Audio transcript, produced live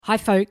Hi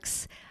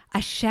folks,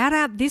 a shout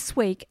out this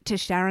week to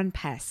Sharon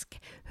Pask,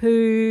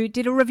 who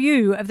did a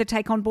review of the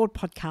Take On Board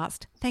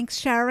podcast. Thanks,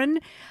 Sharon.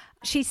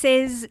 She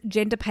says,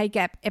 Gender Pay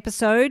Gap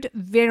episode,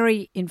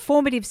 very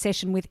informative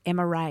session with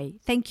Emma Ray.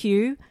 Thank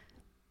you.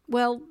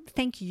 Well,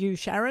 thank you,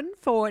 Sharon,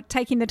 for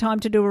taking the time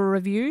to do a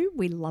review.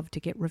 We love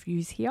to get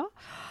reviews here.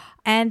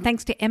 And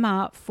thanks to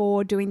Emma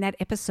for doing that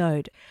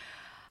episode.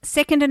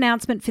 Second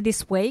announcement for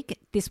this week.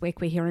 This week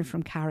we're hearing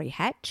from Kari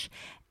Hatch.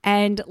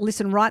 And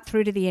listen right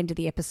through to the end of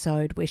the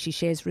episode where she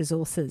shares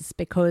resources,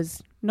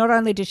 because not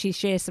only does she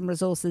share some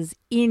resources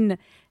in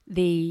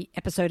the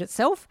episode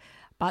itself,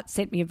 but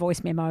sent me a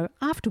voice memo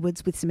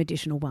afterwards with some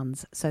additional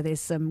ones. So there's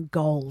some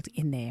gold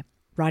in there.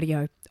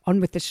 Rightio,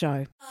 on with the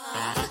show.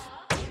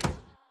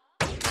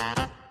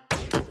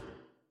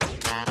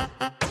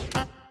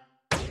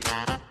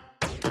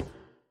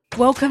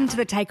 Welcome to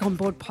the Take On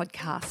Board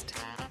podcast.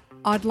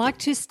 I'd like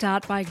to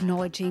start by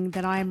acknowledging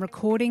that I am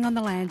recording on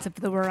the lands of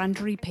the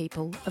Wurundjeri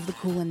people of the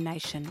Kulin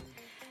Nation,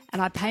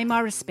 and I pay my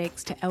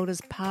respects to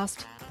elders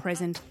past,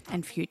 present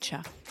and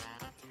future.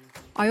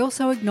 I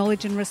also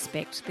acknowledge and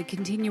respect the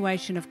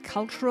continuation of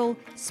cultural,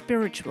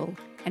 spiritual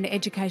and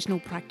educational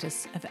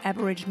practice of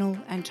Aboriginal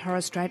and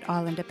Torres Strait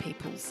Islander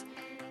peoples,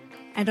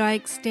 and I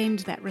extend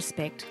that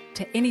respect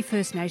to any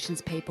First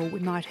Nations people we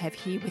might have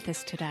here with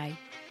us today.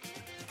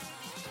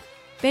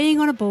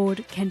 Being on a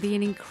board can be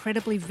an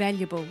incredibly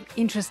valuable,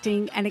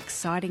 interesting and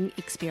exciting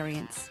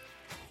experience.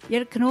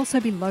 Yet it can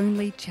also be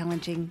lonely,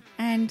 challenging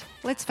and,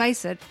 let's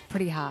face it,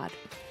 pretty hard.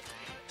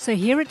 So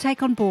here at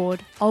Take On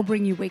Board, I'll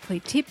bring you weekly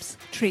tips,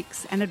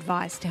 tricks and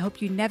advice to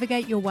help you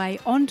navigate your way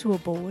onto a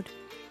board,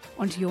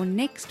 onto your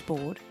next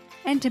board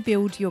and to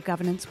build your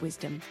governance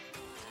wisdom.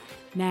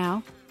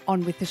 Now,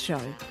 on with the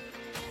show.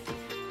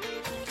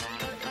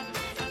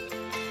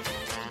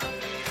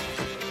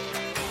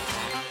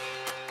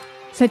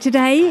 So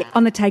today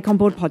on the Take On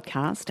Board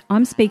podcast,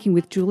 I'm speaking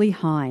with Julie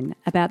Hine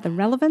about the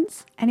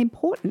relevance and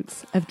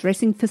importance of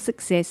dressing for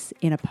success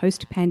in a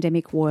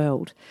post-pandemic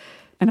world.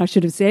 And I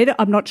should have said,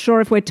 I'm not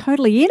sure if we're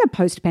totally in a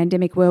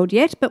post-pandemic world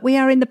yet, but we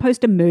are in the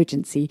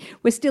post-emergency.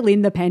 We're still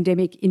in the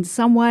pandemic in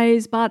some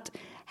ways, but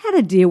how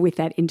to deal with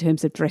that in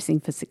terms of dressing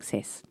for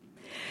success.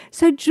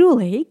 So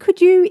Julie, could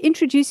you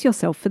introduce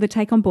yourself for the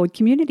Take On Board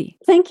community?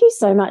 Thank you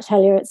so much,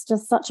 Helia. It's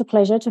just such a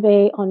pleasure to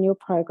be on your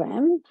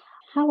program.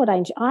 How would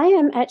I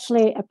am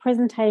actually a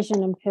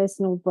presentation and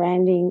personal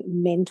branding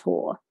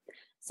mentor.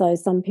 So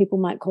some people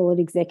might call it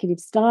executive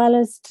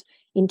stylist.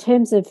 In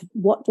terms of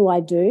what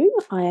do,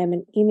 I am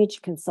an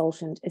image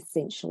consultant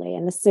essentially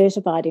and a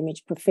certified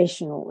image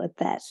professional at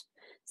that.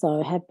 So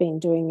I have been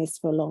doing this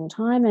for a long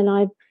time, and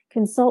I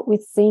consult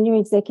with senior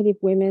executive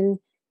women,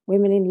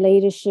 women in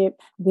leadership,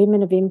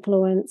 women of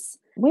influence,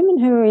 women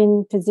who are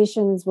in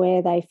positions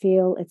where they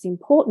feel it's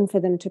important for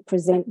them to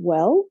present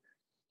well,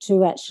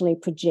 to actually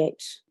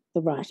project the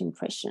right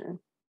impression.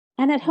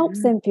 And it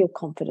helps them feel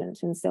confident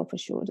and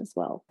self-assured as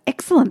well.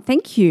 Excellent,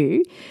 thank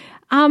you.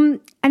 And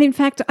in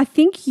fact, I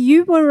think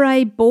you were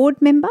a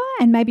board member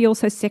and maybe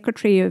also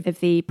secretary of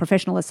the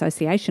professional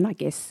association, I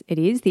guess it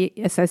is, the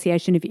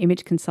Association of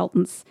Image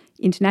Consultants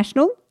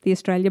International, the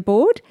Australia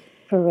Board.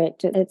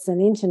 Correct. It's an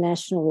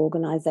international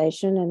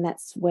organisation, and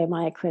that's where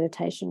my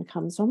accreditation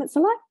comes from. It's a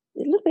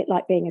little bit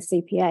like being a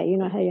CPA. You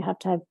know how you have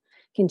to have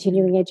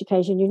continuing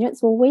education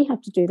units? Well, we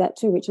have to do that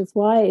too, which is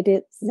why it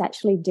is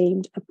actually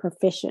deemed a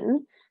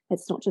profession.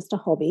 It's not just a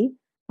hobby,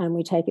 and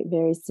we take it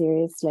very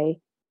seriously.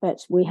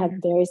 But we have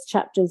various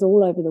chapters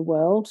all over the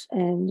world,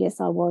 and yes,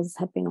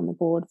 have been on the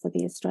board for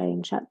the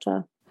Australian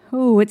chapter.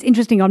 Oh, it's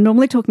interesting. I'm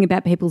normally talking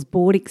about people's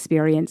board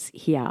experience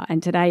here,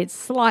 and today it's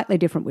slightly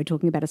different. We're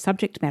talking about a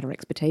subject matter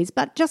expertise,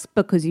 but just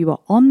because you were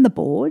on the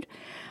board,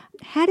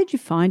 how did you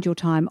find your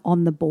time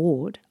on the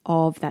board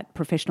of that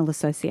professional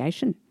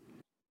association?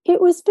 It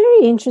was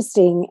very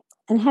interesting,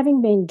 and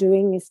having been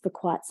doing this for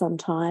quite some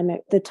time,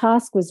 the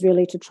task was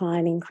really to try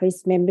and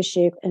increase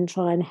membership and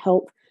try and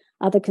help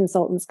other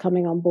consultants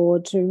coming on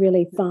board to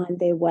really find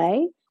their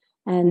way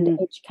and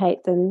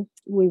educate them.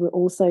 We were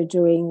also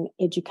doing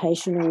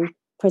educational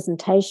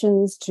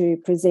presentations to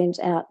present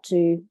out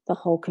to the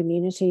whole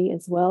community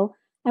as well.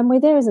 And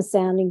we're there as a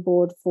sounding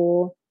board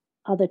for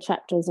other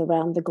chapters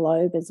around the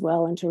globe as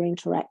well, and to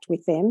interact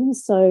with them.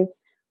 So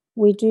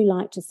we do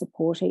like to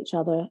support each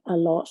other a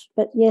lot.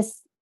 But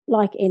yes,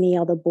 like any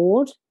other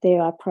board,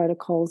 there are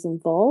protocols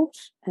involved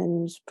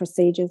and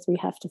procedures we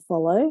have to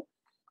follow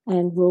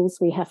and rules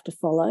we have to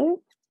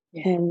follow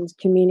and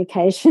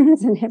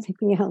communications and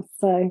everything else.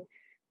 So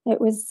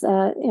it was,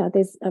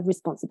 there's a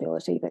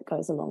responsibility that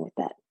goes along with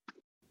that.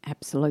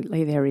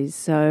 Absolutely, there is.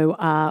 So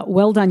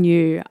well done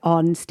you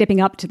on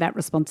stepping up to that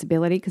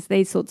responsibility, because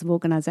these sorts of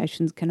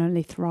organisations can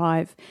only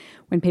thrive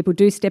when people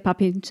do step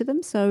up into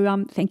them.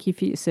 So thank you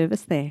for your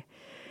service there.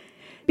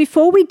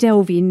 Before we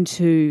delve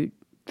into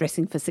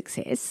dressing for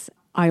success,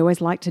 I always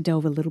like to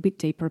delve a little bit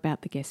deeper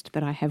about the guest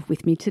that I have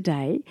with me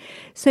today.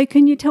 So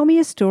can you tell me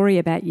a story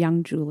about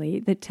young Julie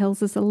that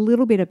tells us a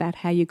little bit about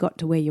how you got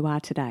to where you are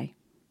today?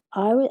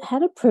 I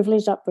had a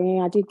privileged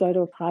upbringing. I did go to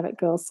a private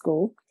girls'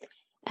 school,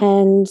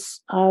 And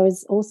I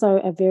was also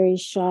a very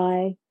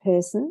shy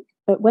person.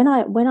 But when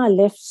I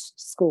left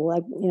school,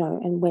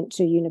 and went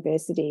to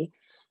university,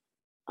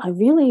 I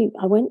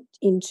went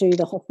into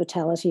the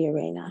hospitality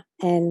arena.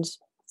 And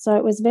so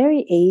it was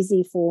very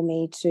easy for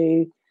me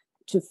to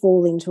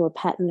fall into a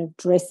pattern of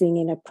dressing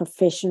in a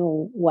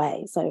professional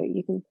way. So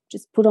you can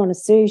just put on a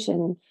suit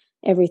and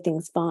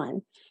everything's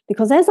fine.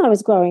 Because as I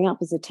was growing up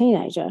as a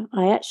teenager,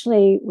 I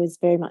actually was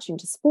very much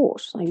into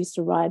sport. I used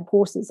to ride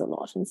horses a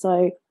lot. And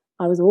so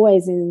I was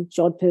always in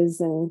jodhpurs,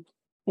 and,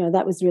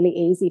 that was really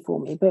easy for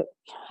me. But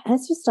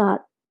as you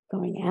start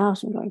going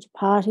out and going to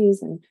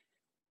parties, and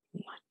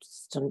I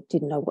just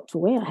didn't know what to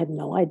wear. I had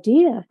no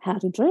idea how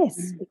to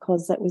dress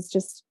because that was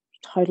just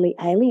totally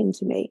alien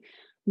to me.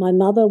 My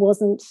mother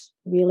wasn't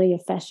really a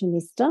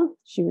fashionista.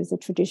 She was a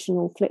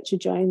traditional Fletcher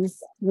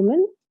Jones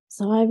woman.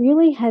 So I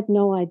really had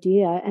no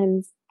idea.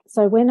 And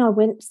so when I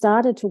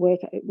started to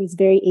work, it was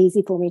very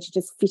easy for me to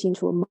just fit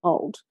into a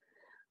mould.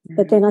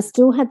 But then I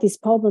still had this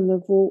problem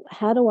of, well,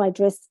 how do I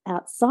dress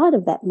outside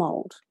of that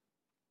mould?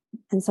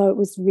 And so it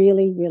was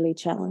really, really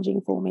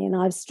challenging for me. And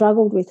I've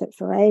struggled with it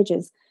for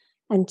ages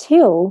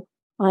until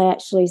I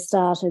actually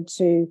started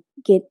to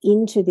get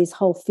into this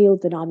whole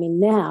field that I'm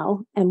in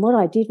now. And what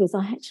I did was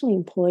I actually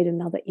employed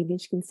another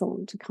image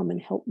consultant to come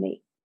and help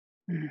me.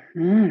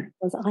 You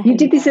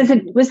did this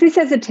was this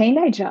as a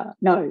teenager?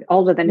 No,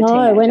 older than a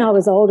teenager. No, when I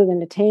was older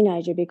than a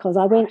teenager, because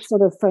I went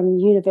sort of from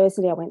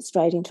university, I went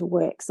straight into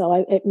work.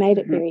 So it made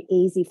it very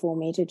easy for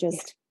me to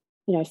just,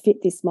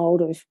 fit this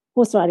mold of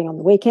horse riding on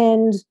the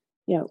weekend,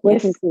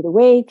 working through the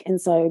week.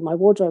 And so my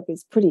wardrobe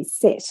was pretty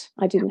set.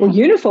 I didn't have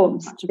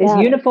uniforms.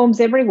 There's uniforms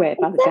everywhere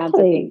by the sounds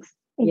of things.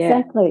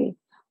 Exactly.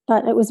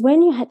 But it was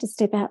when you had to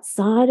step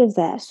outside of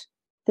that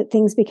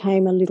things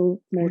became a little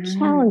more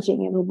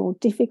challenging, a little more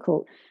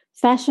difficult.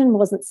 Fashion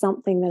wasn't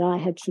something that I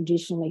had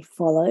traditionally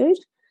followed.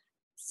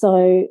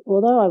 So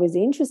although I was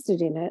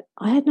interested in it,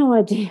 I had no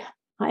idea.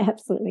 I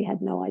absolutely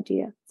had no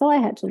idea. So I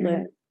had to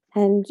learn.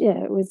 And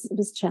it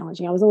was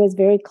challenging. I was always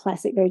very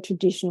classic, very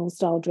traditional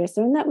style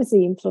dresser, and that was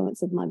the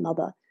influence of my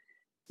mother.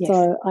 Yes.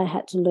 So I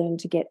had to learn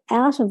to get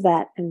out of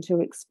that and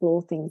to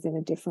explore things in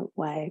a different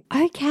way.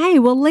 Okay,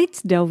 well,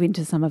 let's delve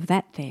into some of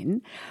that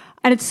then.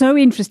 And it's so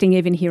interesting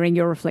even hearing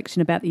your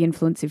reflection about the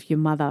influence of your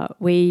mother.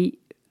 We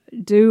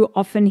do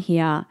often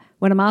hear,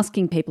 when I'm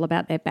asking people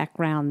about their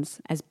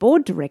backgrounds as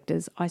board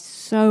directors, I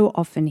so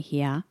often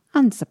hear,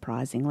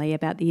 unsurprisingly,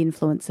 about the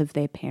influence of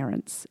their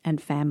parents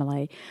and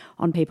family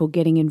on people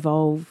getting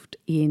involved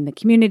in the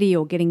community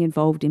or getting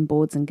involved in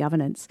boards and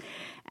governance.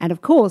 And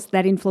of course,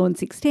 that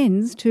influence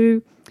extends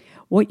to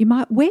what you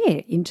might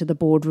wear into the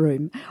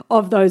boardroom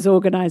of those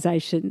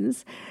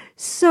organisations.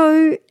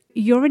 So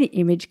you're an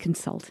image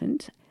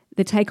consultant.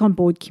 The Take On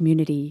Board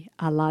community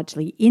are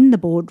largely in the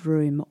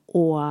boardroom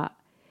or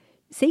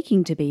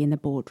seeking to be in the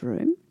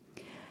boardroom.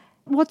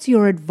 What's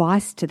your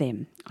advice to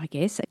them, I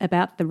guess,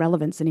 about the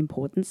relevance and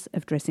importance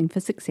of dressing for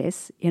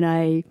success in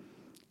a,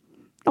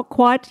 not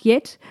quite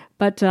yet,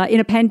 but in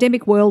a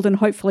pandemic world and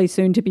hopefully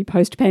soon to be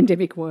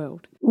post-pandemic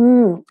world?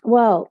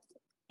 Well,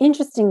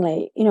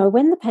 interestingly,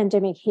 when the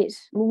pandemic hit,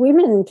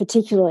 women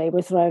particularly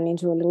were thrown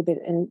into a little bit,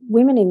 and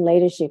women in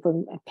leadership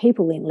and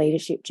people in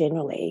leadership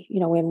generally,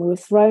 when we were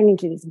thrown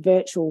into this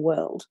virtual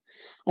world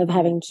of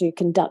having to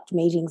conduct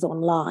meetings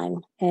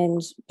online,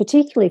 and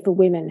particularly for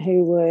women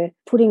who were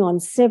putting on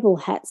several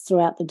hats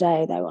throughout the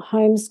day. They were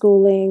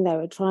homeschooling, they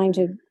were trying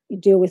to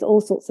deal with all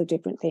sorts of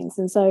different things.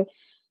 And so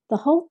the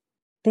whole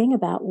thing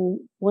about, well,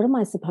 what am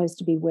I supposed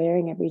to be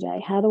wearing every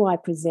day? How do I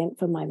present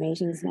for my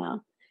meetings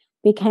now?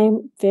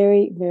 Became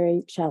very,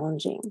 very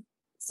challenging.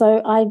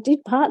 So I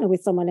did partner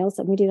with someone else,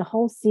 and we did a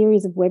whole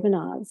series of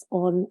webinars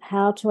on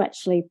how to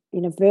actually,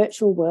 in a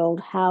virtual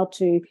world, how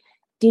to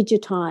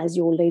digitize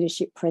your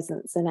leadership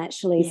presence and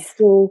actually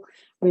still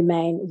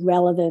remain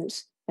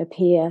relevant,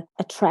 appear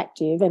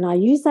attractive. And I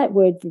use that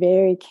word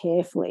very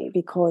carefully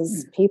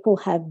because people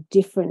have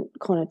different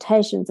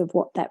connotations of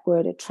what that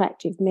word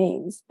attractive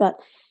means. But,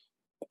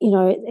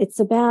 it's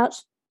about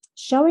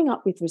showing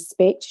up with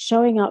respect,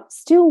 showing up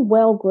still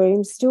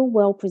well-groomed, still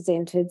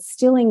well-presented,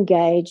 still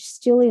engaged,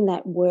 still in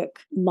that work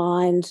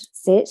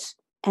mindset,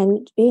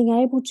 and being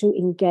able to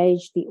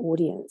engage the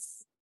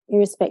audience,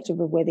 irrespective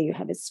of whether you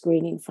have a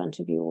screen in front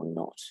of you or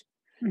not.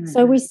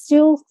 So we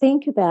still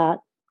think about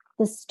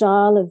the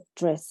style of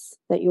dress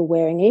that you're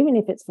wearing, even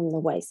if it's from the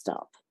waist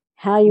up,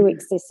 how you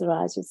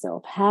accessorize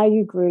yourself, how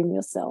you groom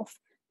yourself,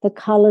 the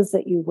colours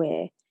that you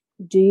wear.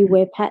 Do you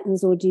wear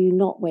patterns or do you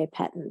not wear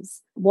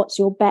patterns? What's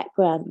your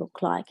background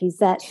look like? Is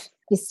that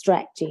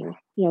distracting?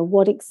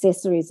 What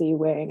accessories are you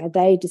wearing? Are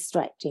they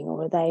distracting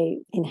or are they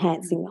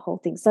enhancing the whole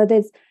thing? So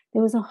there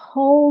was a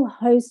whole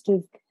host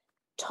of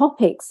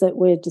topics that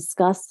were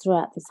discussed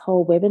throughout this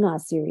whole webinar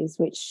series,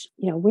 which,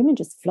 women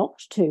just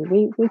flocked to.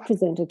 We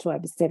presented to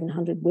over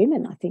 700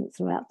 women, I think,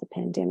 throughout the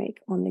pandemic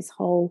on this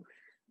whole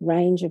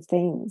range of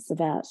things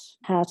about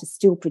how to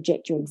still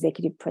project your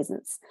executive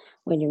presence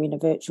when you're in a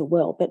virtual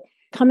world. But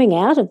coming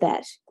out of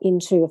that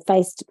into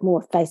a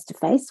more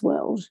face-to-face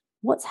world,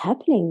 what's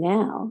happening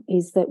now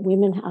is that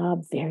women are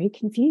very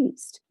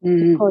confused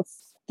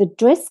because the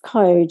dress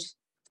code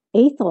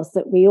ethos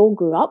that we all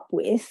grew up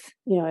with,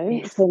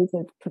 in terms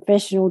of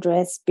professional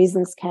dress,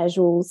 business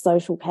casual,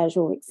 social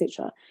casual,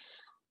 etc.,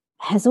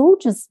 has all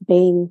just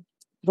been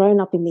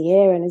thrown up in the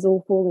air and is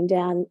all falling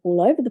down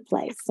all over the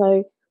place.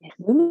 So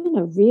women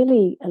are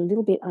really a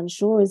little bit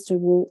unsure as to,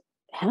 well,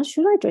 how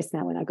should I dress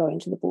now when I go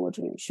into the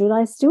boardroom? Should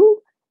I still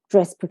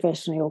dress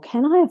professionally, or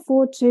can I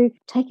afford to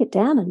take it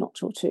down a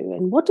notch or two?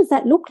 And what does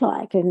that look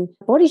like? And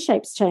body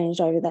shapes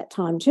changed over that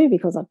time too,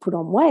 because I've put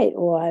on weight,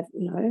 or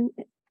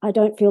I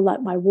don't feel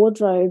like my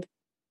wardrobe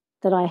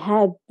that I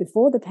had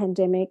before the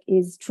pandemic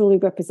is truly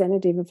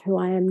representative of who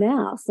I am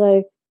now.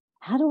 So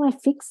how do I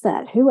fix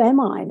that? Who am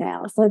I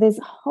now? So there's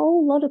a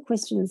whole lot of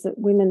questions that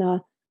women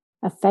are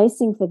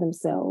facing for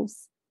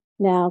themselves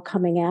now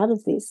coming out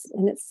of this.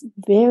 And it's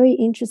very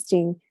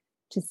interesting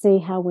to see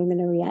how women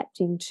are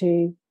reacting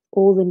to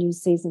all the new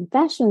season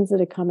fashions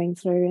that are coming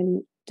through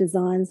and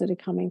designs that are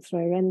coming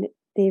through. And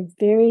they're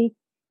very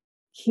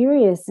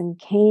curious and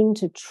keen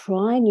to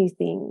try new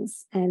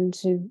things and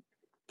to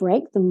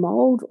break the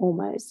mold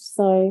almost.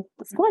 So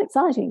it's quite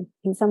exciting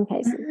in some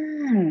cases.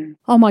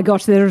 Oh my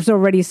gosh, there's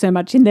already so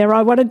much in there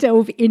I want to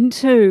delve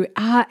into.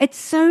 It's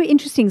so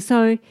interesting.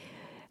 So,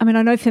 I mean,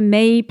 I know for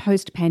me,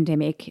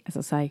 post-pandemic, as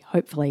I say,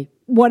 hopefully,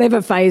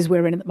 whatever phase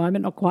we're in at the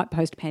moment, not quite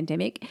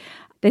post-pandemic,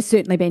 there's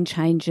certainly been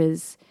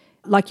changes.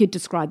 Like you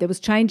described, there was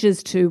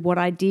changes to what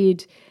I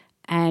did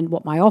and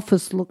what my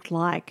office looked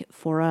like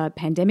for a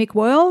pandemic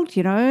world.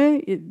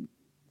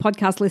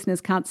 Podcast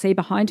listeners can't see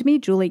behind me.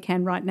 Julie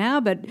can right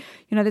now, but,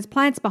 there's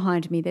plants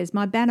behind me. There's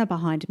my banner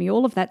behind me,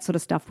 all of that sort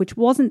of stuff, which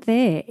wasn't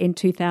there in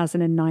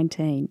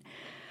 2019.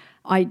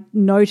 I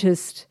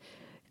noticed,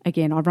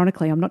 again,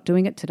 ironically, I'm not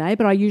doing it today,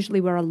 but I usually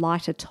wear a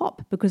lighter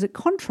top because it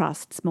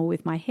contrasts more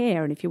with my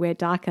hair. And if you wear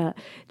darker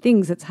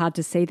things, it's hard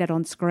to see that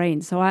on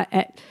screen. So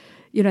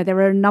there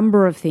are a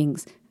number of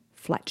things.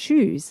 Flat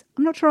shoes.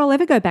 I'm not sure I'll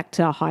ever go back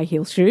to high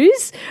heel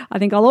shoes. I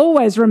think I'll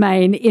always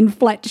remain in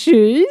flat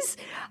shoes.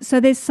 So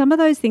there's some of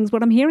those things.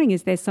 What I'm hearing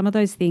is there's some of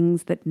those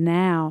things that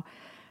now,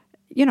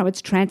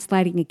 it's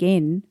translating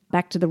again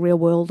back to the real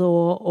world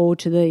or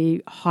to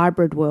the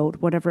hybrid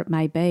world, whatever it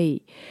may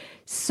be.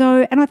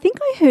 So, and I think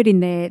I heard in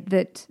there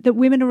that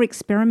women are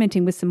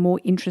experimenting with some more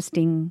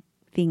interesting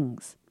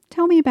things.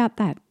 Tell me about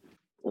that.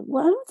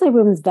 Well, I don't say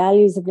women's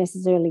values have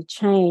necessarily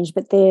changed,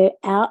 but their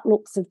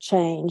outlooks have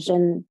changed.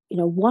 And,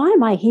 why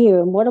am I here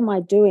and what am I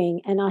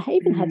doing? And I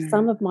even have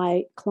some of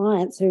my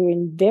clients who are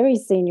in very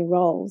senior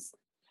roles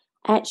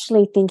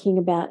actually thinking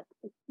about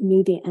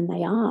moving, and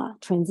they are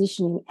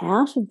transitioning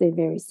out of their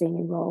very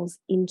senior roles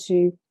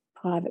into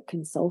private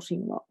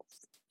consulting roles.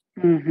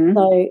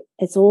 So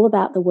it's all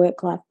about the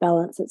work-life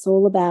balance. It's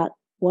all about,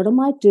 what am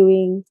I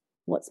doing?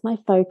 What's my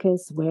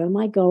focus? Where am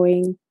I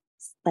going?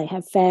 They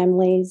have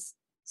families.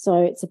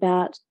 So it's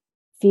about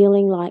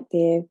feeling like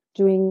they're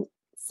doing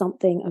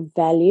something of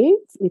value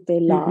with their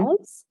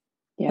lives,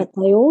 but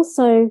they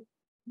also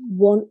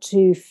want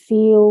to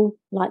feel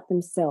like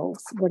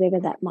themselves, whatever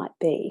that might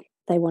be.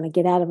 They want to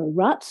get out of a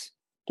rut,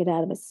 get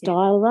out of a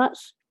style rut,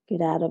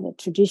 get out of a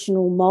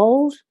traditional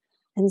mold.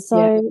 And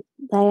so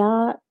they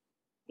are,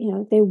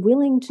 they're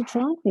willing to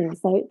try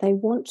things. They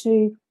want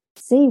to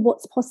see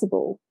what's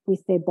possible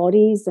with their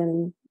bodies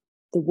and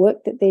the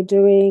work that they're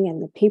doing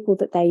and the people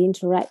that they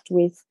interact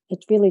with.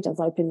 It really does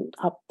open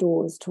up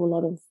doors to a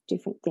lot of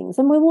different things.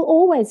 And we will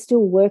always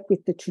still work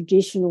with the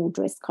traditional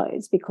dress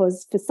codes,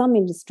 because for some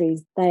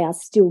industries, they are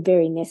still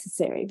very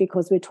necessary,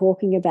 because we're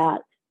talking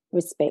about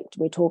respect,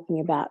 we're talking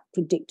about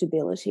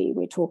predictability,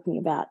 we're talking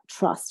about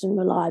trust and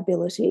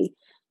reliability.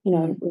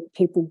 When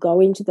people go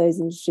into those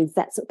industries,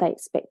 that's what they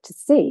expect to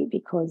see,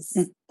 because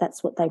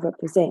that's what they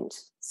represent.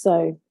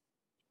 So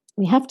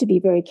we have to be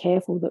very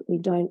careful that we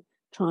don't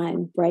try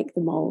and break the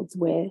molds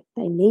where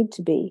they need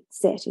to be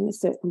set in a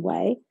certain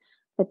way.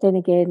 But then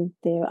again,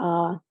 there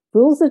are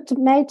rules that are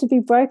made to be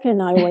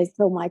broken, I always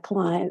tell my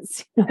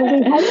clients. We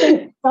have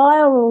these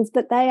style rules,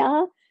 but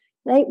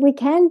we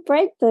can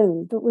break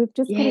them, but we've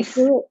just got to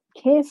do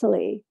it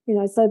carefully,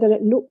 so that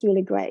it looked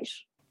really great.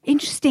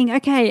 Interesting.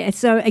 Okay.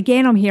 So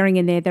again, I'm hearing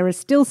in there are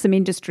still some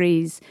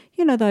industries,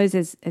 those,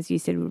 as you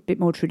said, are a bit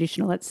more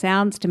traditional. It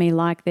sounds to me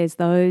like there's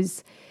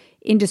those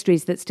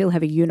industries that still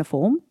have a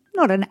uniform.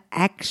 Not an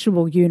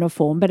actual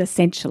uniform, but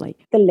essentially.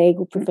 The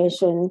legal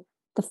profession,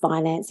 the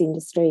finance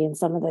industry, and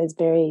some of those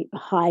very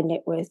high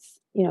net worth,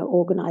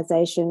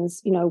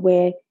 organisations,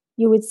 where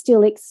you would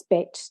still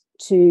expect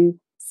to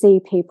see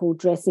people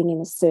dressing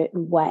in a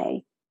certain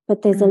way.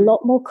 But there's a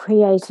lot more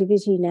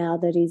creativity now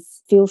that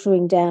is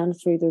filtering down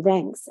through the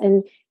ranks.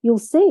 And you'll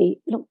see,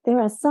 look, there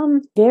are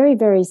some very,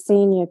 very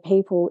senior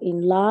people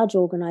in large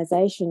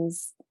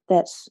organisations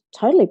that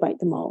totally break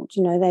the mold.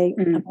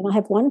 I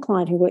have one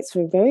client who works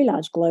for a very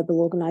large global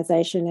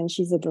organisation, and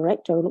she's a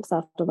director who looks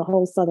after the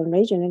whole southern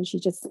region, and she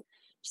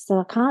said,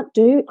 I can't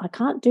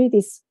do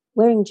this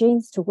wearing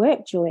jeans to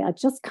work, Julie. I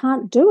just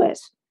can't do it.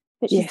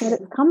 But she said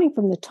it's coming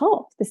from the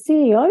top. The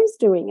CEO's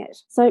doing it.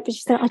 But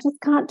she said, I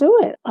just can't do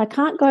it. I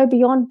can't go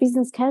beyond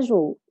business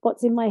casual.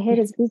 What's in my head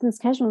is business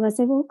casual. And I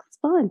said, well, that's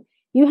fine.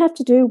 You have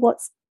to do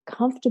what's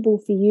comfortable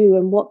for you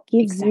and what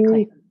gives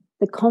you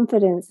the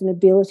confidence and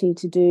ability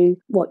to do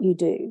what you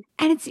do.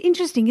 And it's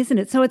interesting, isn't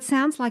it? So it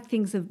sounds like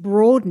things have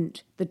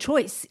broadened. The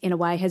choice, in a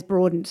way, has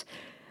broadened.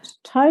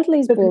 Totally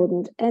is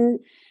broadened. And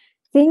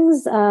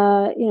things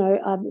are,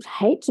 I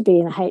hate to be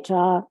in a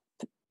HR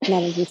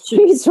manager's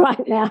shoes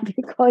right now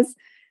because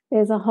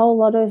there's a whole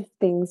lot of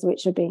things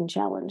which are being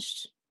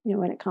challenged,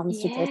 when it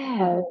comes to dress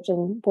code,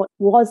 and what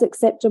was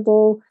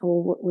acceptable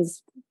or what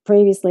was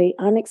previously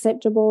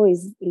unacceptable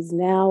is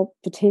now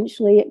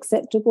potentially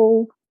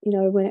acceptable,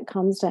 when it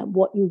comes to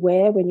what you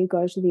wear when you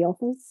go to the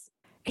office.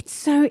 It's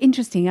so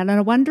interesting. And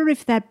I wonder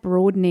if that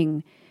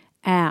broadening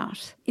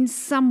out, in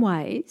some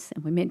ways,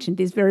 and we mentioned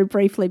this very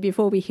briefly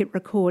before we hit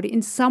record,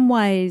 in some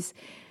ways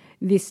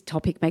this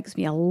topic makes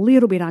me a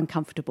little bit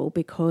uncomfortable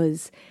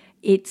because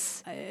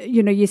it's,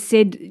 you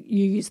said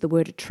you used the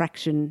word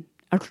attractive,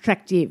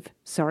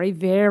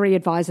 very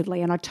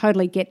advisedly, and I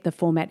totally get the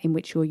format in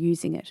which you're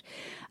using it.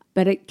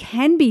 But it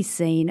can be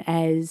seen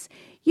as,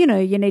 you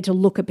need to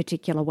look a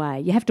particular way.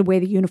 You have to wear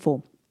the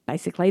uniform,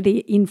 basically,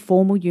 the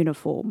informal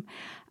uniform.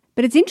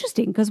 But it's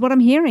interesting because what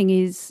I'm hearing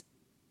is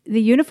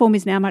the uniform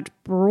is now much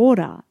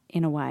broader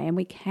in a way, and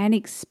we can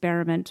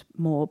experiment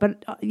more.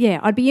 But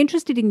I'd be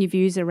interested in your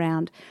views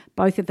around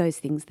both of those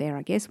things there,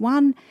 I guess.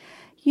 One,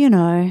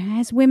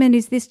 as women,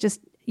 is this just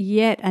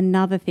yet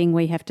another thing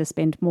we have to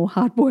spend more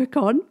hard work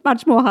on,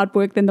 much more hard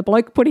work than the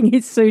bloke putting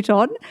his suit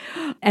on?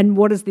 And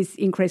what does this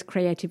increased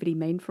creativity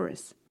mean for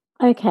us?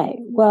 Okay,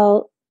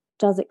 well,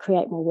 does it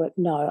create more work?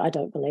 No, I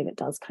don't believe it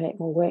does create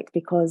more work,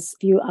 because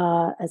if you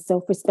are a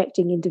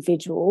self-respecting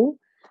individual,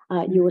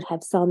 you would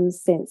have some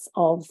sense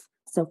of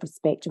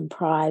self-respect and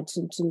pride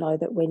to know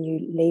that when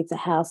you leave the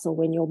house or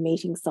when you're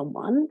meeting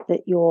someone,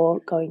 that you're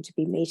going to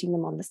be meeting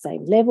them on the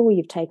same level.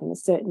 You've taken a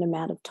certain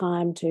amount of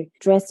time to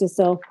dress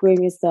yourself,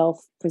 groom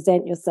yourself,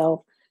 present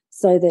yourself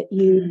so that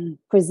you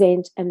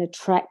present an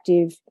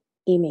attractive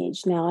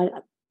image. Now,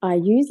 I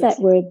use that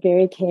word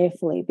very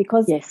carefully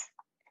because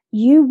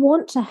you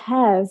want to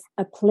have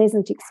a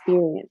pleasant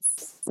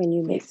experience when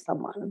you meet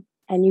someone,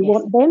 and you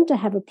want them to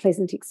have a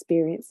pleasant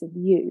experience of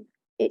you.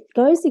 It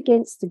goes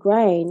against the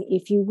grain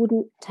if you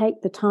wouldn't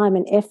take the time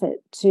and effort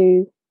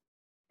to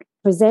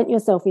present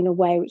yourself in a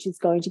way which is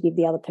going to give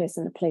the other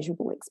person a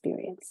pleasurable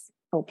experience,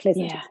 or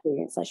pleasant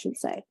experience, I should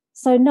say.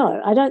 So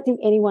no, I don't think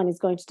anyone is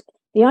going to.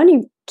 The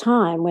only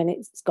time when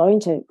it's going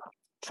to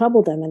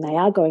trouble them and they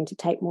are going to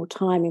take more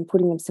time in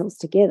putting themselves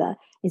together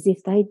is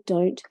if they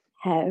don't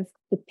have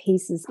the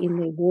pieces in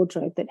their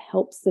wardrobe that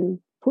helps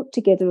them put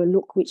together a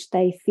look which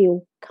they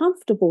feel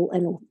comfortable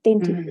and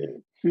authentic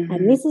in.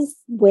 And this is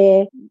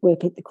where we're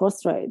at the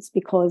crossroads,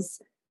 because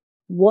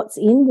what's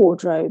in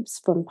wardrobes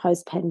from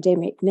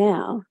post-pandemic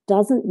now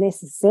doesn't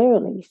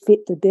necessarily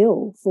fit the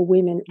bill for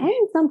women and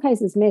in some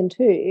cases men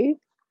too,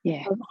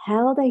 of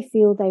how they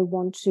feel they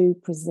want to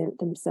present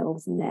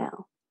themselves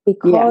now,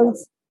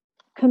 because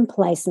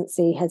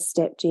complacency has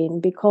stepped in,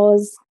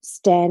 because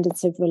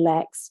standards have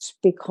relaxed,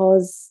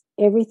 because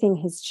everything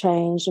has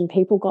changed and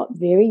people got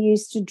very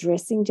used to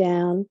dressing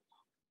down.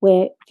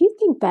 Where if you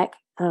think back,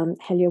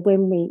 Helia,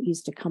 when we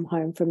used to come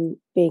home from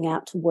being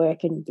out to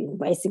work and been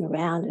racing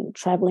around and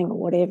travelling or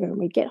whatever, and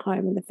we get home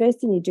and the first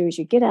thing you do is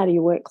you get out of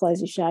your work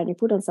clothes, you shower, and you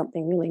put on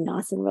something really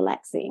nice and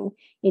relaxing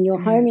in your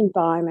home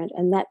environment,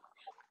 and that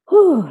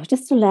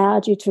just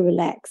allowed you to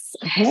relax.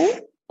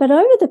 Okay? But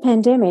over the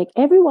pandemic,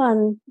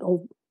 everyone,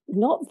 or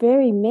not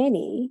very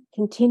many,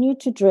 continued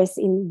to dress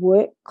in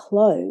work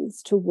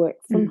clothes to work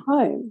from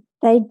home.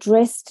 They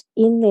dressed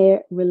in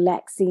their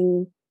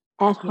relaxing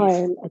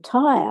at-home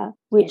attire,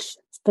 which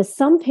for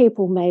some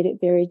people made it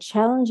very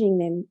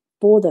challenging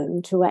for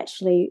them to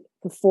actually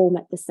perform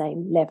at the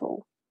same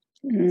level.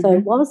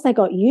 So whilst they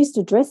got used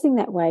to dressing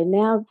that way,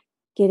 now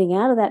getting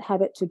out of that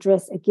habit to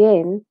dress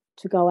again,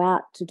 to go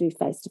out to do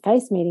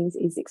face-to-face meetings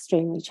is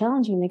extremely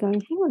challenging. They're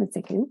going, hang on a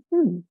second,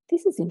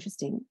 this is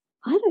interesting.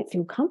 I don't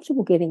feel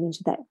comfortable getting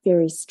into that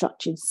very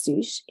structured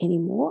suit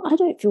anymore. I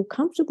don't feel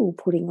comfortable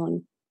putting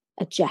on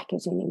a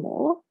jacket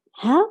anymore.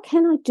 How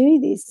can I do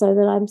this so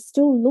that I'm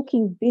still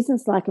looking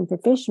businesslike and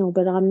professional,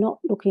 but I'm not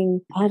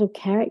looking out of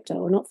character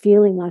or not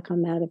feeling like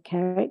I'm out of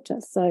character?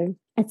 So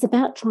it's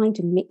about trying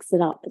to mix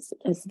it up.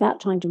 It's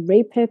about trying to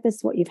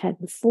repurpose what you've had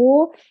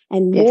before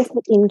and morph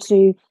it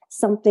into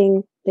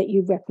something that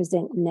you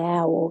represent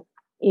now, or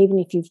even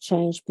if you've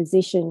changed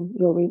position,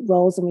 your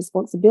roles and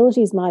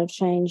responsibilities might have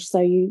changed, so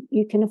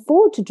you can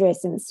afford to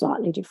dress in a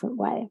slightly different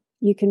way.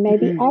 You can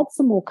maybe add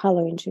some more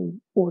colour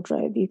into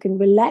wardrobe. You can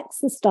relax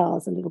the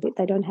styles a little bit.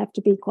 They don't have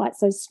to be quite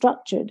so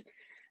structured,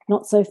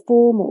 not so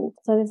formal.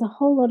 So there's a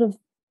whole lot of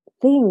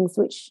things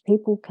which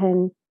people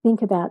can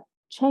think about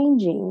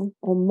changing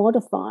or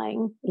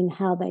modifying in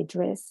how they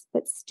dress,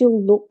 but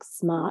still look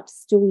smart,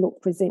 still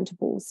look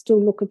presentable,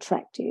 still look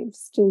attractive,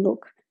 still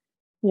look,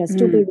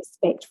 still be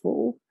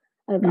respectful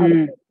of other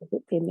people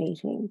that they're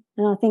meeting.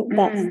 And I think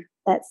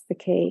that's the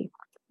key.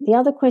 The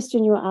other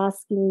question you were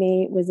asking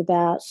me was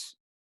about,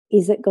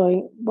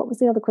 what was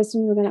the other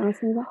question you were going to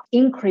ask me about?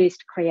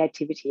 Increased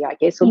creativity, I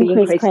guess, or the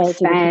increased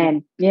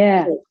fan.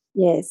 Yeah.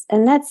 Yes.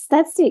 And that's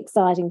the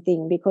exciting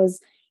thing, because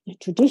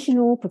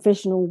traditional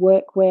professional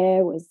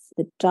workwear was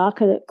the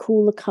darker,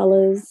 cooler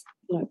colours,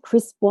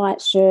 crisp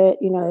white shirt,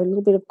 a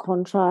little bit of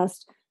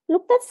contrast.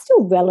 Look, that's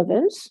still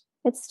relevant.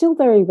 It's still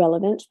very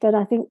relevant, but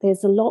I think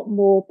there's a lot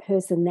more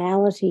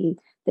personality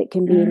that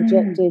can be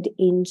injected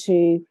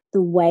into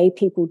the way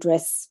people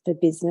dress for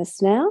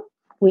business now,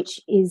 which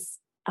is,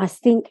 I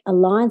think,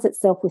 aligns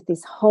itself with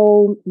this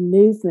whole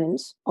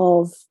movement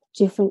of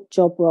different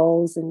job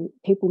roles and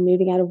people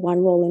moving out of one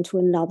role into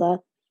another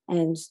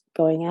and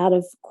going out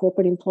of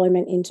corporate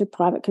employment into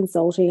private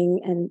consulting.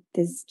 And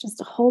there's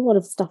just a whole lot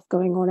of stuff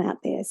going on out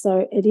there.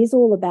 So it is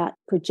all about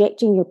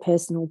projecting your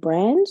personal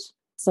brand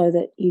so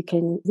that you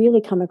can really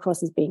come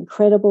across as being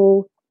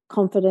credible,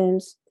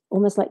 confident,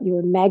 almost like you're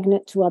a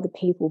magnet to other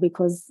people,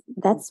 because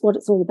that's what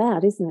it's all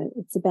about, isn't it?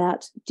 It's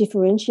about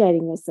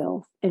differentiating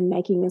yourself and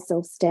making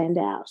yourself stand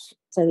out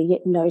so that you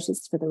get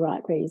noticed for the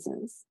right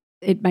reasons.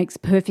 It makes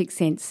perfect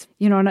sense.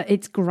 And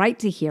it's great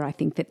to hear, I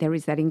think, that there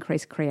is that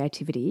increased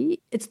creativity.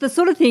 It's the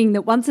sort of thing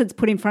that once it's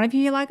put in front of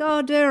you, you're like,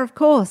 oh, dear, of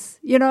course.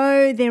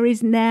 There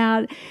is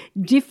now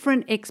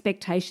different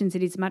expectations.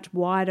 It is much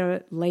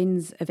wider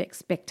lens of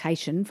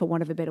expectation, for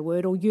want of a better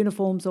word, or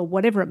uniforms or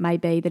whatever it may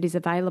be that is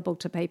available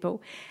to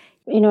people.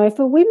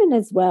 For women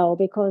as well,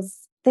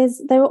 because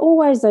there are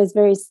always those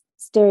very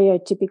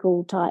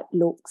stereotypical type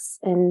looks,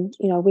 and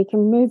we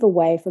can move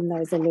away from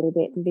those a little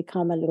bit and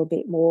become a little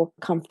bit more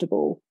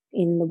comfortable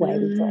in the way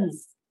we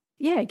dress.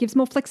 Yeah, it gives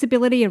more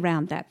flexibility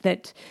around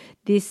that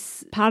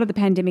this part of the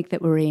pandemic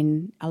that we're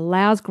in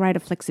allows greater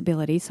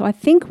flexibility. So I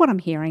think what I'm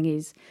hearing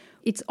is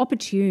it's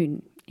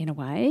opportune in a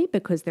way,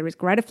 because there is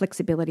greater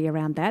flexibility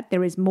around that.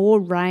 There is more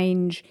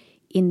range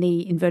in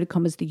the, inverted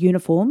commas, the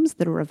uniforms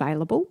that are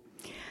available.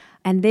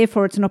 And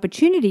therefore it's an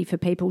opportunity for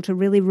people to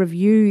really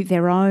review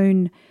their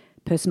own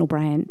personal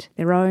brand,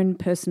 their own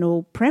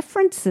personal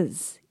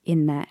preferences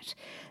in that.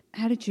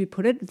 How did you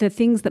put it? The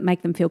things that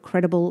make them feel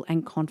credible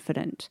and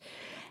confident.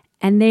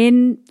 And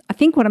then I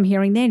think what I'm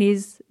hearing then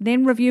is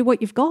then review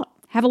what you've got.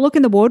 Have a look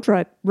in the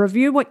wardrobe,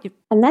 review what you've...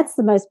 And that's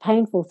the most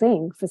painful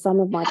thing for some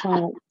of my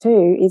clients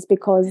too, is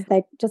because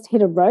they just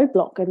hit a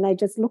roadblock and they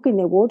just look in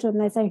their wardrobe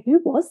and they say, who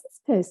was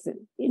this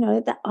person?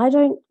 That I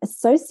don't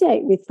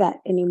associate with that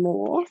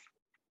anymore.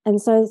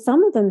 And so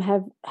some of them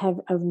have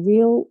a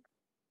real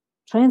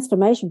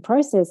transformation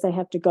process they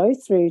have to go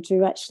through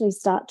to actually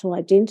start to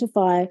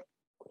identify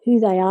who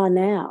they are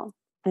now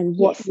and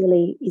what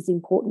really is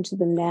important to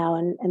them now,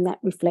 and that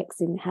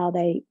reflects in how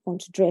they want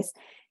to dress,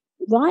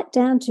 right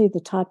down to the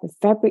type of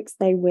fabrics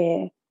they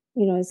wear,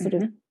 sort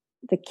of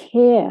the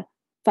care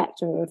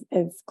factor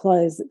of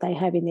clothes that they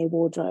have in their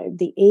wardrobe,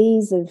 the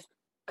ease of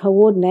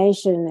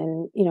coordination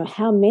and,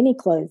 how many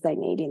clothes they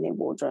need in their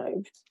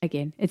wardrobe.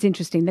 Again, it's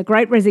interesting. The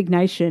great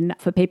resignation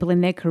for people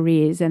in their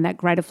careers and that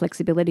greater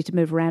flexibility to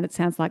move around, it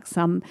sounds like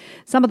some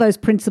of those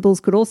principles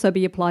could also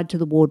be applied to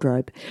the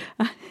wardrobe.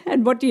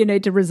 And what do you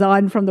need to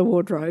resign from the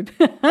wardrobe?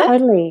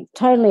 Totally,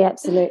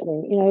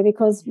 absolutely.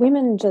 Because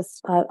women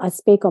I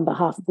speak on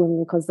behalf of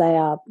women because they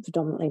are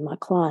predominantly my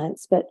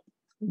clients, but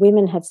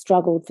women have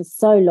struggled for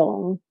so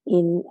long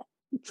in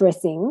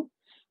dressing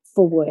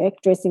for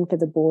work, dressing for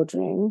the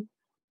boardroom,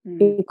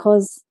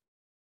 because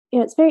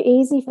it's very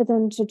easy for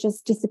them to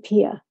just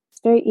disappear.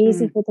 It's very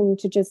easy for them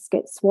to just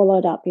get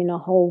swallowed up in a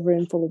whole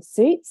room full of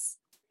suits.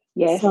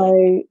 Yes.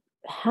 So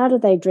how do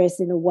they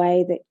dress in a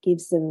way that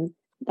gives them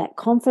that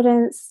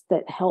confidence,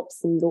 that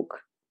helps them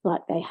look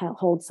like they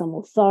hold some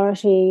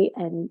authority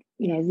and,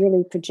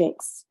 really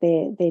projects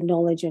their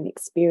knowledge and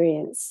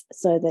experience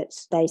so that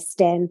they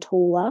stand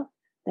taller,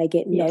 they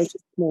get noticed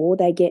more,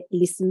 they get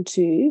listened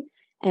to,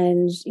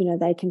 and,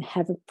 they can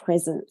have a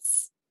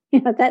presence.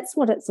 That's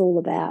what it's all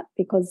about,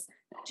 because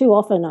too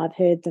often I've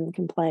heard them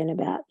complain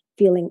about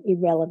feeling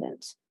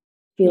irrelevant,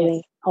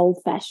 feeling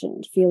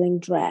old-fashioned, feeling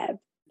drab,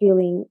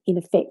 feeling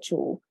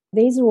ineffectual.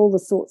 These are all the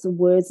sorts of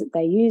words that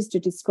they use to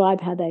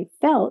describe how they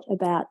felt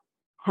about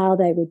how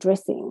they were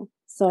dressing.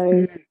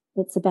 So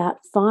it's about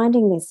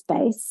finding their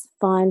space,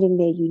 finding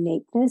their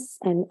uniqueness,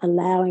 and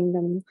allowing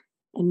them,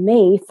 and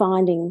me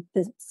finding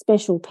the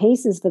special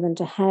pieces for them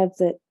to have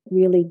that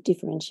really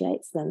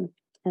differentiates them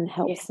and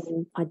helps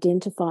them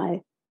identify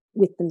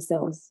with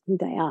themselves who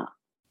they are.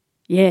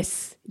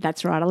 Yes,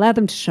 that's right. Allow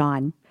them to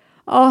shine.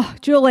 Oh,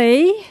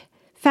 Julie,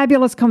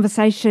 fabulous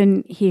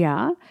conversation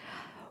here.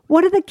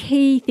 What are the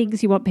key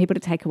things you want people to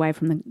take away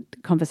from the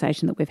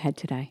conversation that we've had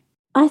today?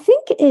 I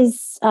think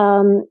is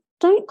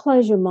don't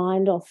close your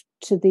mind off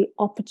to the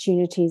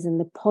opportunities and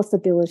the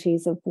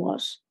possibilities of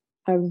what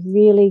a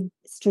really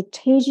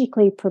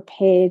strategically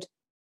prepared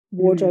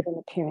wardrobe and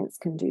appearance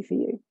can do for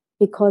you,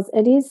 because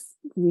it is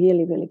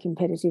really, really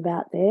competitive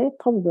out there,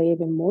 probably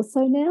even more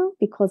so now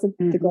because of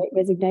the Great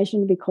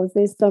Resignation, because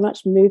there's so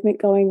much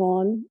movement going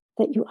on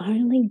that you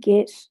only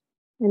get,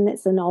 and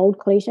that's an old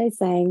cliche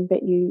saying,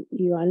 but you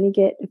only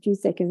get a few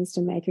seconds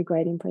to make a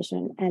great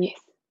impression. And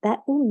that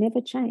will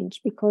never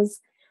change, because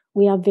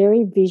We are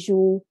very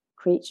visual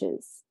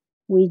creatures.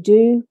 We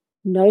do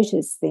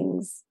notice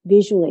things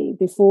visually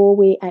before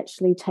we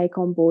actually take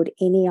on board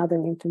any other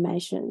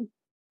information.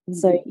 Mm-hmm.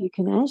 So you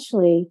can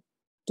actually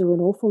do an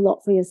awful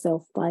lot for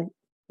yourself by,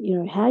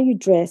 how you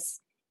dress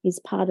is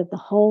part of the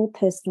whole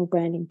personal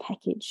branding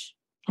package.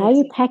 How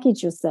you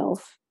package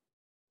yourself,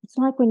 it's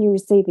like when you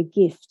receive a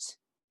gift,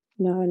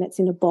 and it's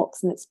in a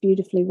box and it's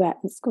beautifully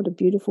wrapped. It's got a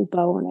beautiful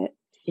bow on it.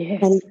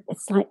 Yes. And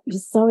it's like you're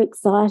so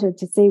excited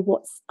to see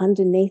what's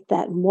underneath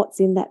that and what's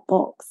in that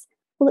box.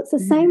 Well, it's the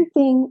same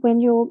thing when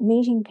you're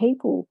meeting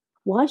people.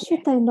 Why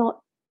should they not?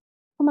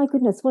 Oh my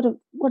goodness, what a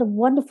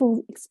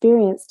wonderful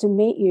experience to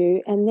meet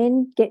you and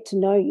then get to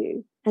know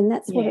you. And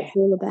that's what it's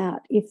all about.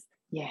 If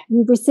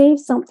you receive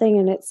something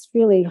and it's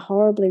really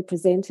horribly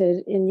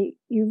presented and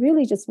you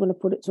really just want to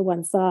put it to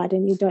one side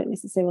and you don't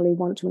necessarily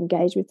want to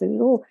engage with it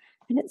at all.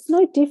 And it's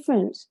no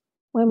different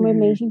when we're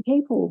meeting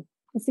people.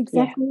 It's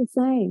exactly the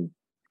same.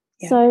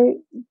 Yeah. So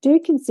do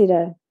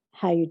consider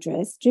how you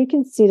dress. Do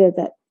consider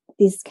that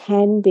this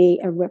can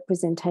be a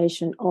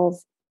representation of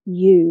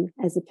you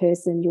as a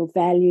person, your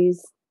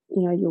values,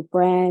 your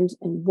brand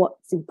and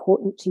what's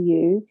important to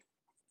you.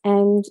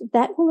 And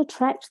that will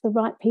attract the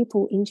right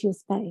people into your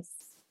space.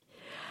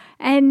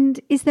 And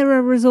is there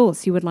a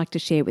resource you would like to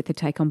share with the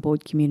Take On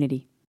Board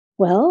community?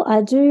 Well,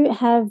 I do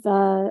have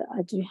a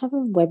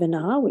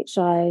webinar which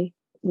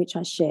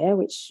I share,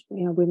 which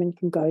women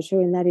can go to,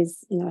 and that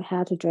is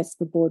how to dress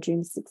for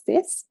boardroom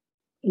success.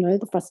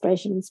 The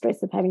frustration and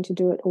stress of having to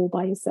do it all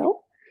by yourself.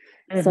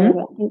 Mm-hmm. So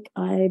I think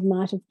I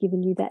might have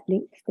given you that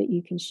link that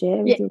you can share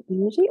with your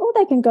community, or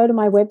they can go to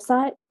my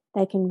website.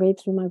 They can read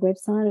through my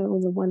website and all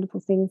the wonderful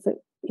things that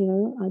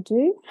I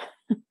do.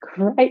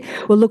 Great.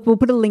 Well, look, we'll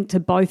put a link to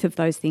both of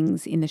those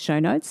things in the show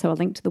notes. So a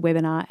link to the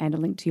webinar and a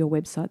link to your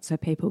website so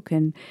people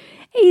can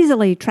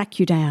easily track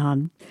you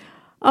down.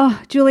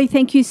 Oh, Julie,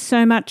 thank you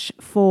so much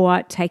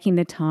for taking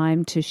the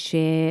time to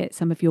share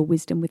some of your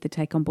wisdom with the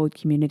Take On Board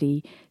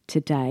community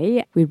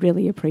today. We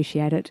really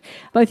appreciate it,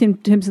 both in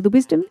terms of the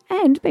wisdom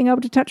and being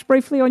able to touch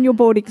briefly on your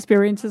board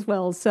experience as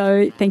well.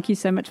 So thank you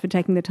so much for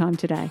taking the time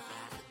today.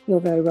 You're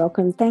very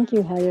welcome. Thank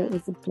you, Harriet. It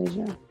was a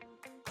pleasure.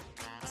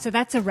 So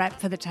that's a wrap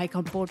for the Take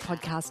On Board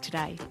podcast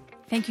today.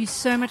 Thank you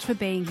so much for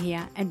being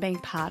here and being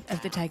part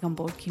of the Take On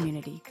Board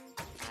community.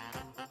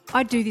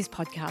 I do this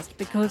podcast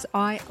because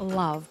I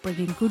love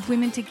bringing good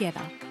women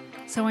together.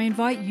 So I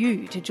invite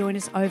you to join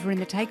us over in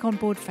the Take On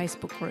Board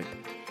Facebook group,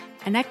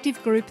 an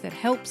active group that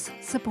helps,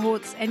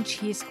 supports and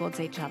cheer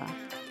squads each other.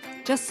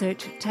 Just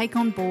search Take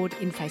On Board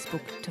in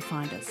Facebook to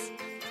find us.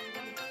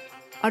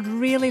 I'd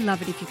really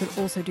love it if you could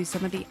also do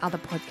some of the other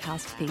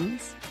podcast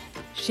things.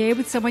 Share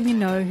with someone you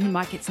know who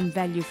might get some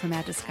value from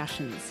our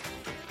discussions.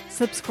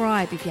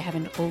 Subscribe if you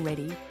haven't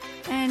already.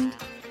 And,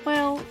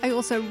 well, I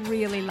also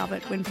really love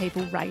it when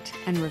people rate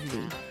and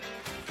review.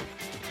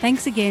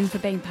 Thanks again for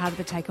being part of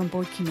the Take On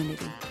Board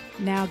community.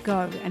 Now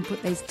go and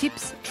put these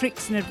tips,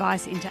 tricks and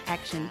advice into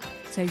action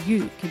so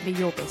you can be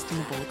your best in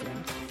the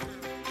boardroom.